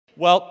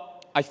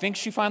Well, I think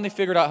she finally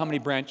figured out how many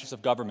branches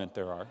of government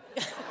there are.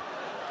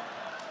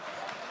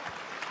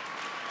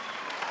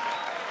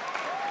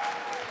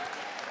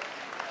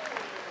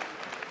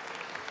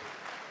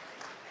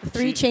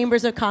 Three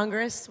chambers of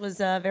Congress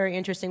was a very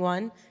interesting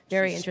one.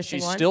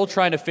 She's still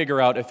trying to figure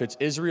out if it's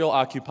Israel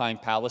occupying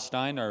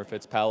Palestine or if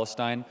it's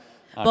Palestine.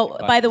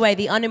 But by the way,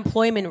 the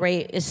unemployment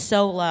rate is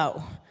so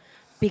low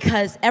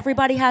because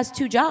everybody has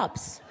 2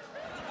 jobs.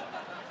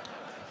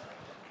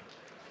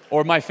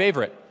 Or my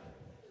favorite,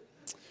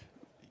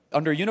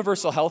 under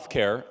universal health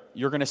care,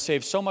 you're going to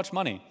save so much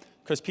money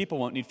because people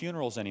won't need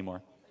funerals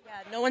anymore. Yeah,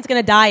 no one's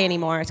going to die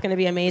anymore. It's going to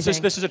be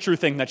amazing. This is a true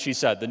thing that she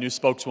said, the new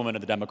spokeswoman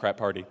of the Democrat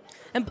Party.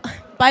 And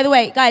by the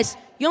way, guys,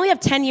 you only have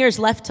 10 years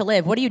left to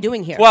live. What are you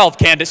doing here? 12,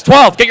 Candace,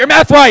 12. Get your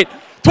math right.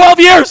 12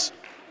 years.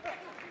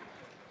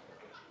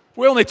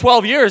 We're only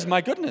 12 years,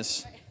 my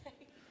goodness.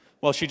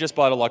 Well, she just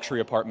bought a luxury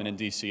apartment in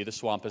D.C. The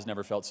swamp has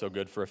never felt so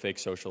good for a fake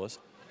socialist.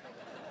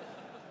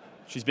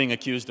 She's being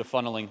accused of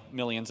funneling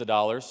millions of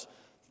dollars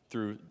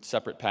through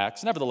separate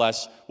PACs.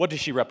 Nevertheless, what does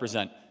she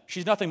represent?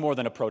 She's nothing more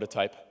than a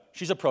prototype.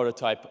 She's a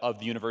prototype of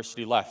the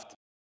university left.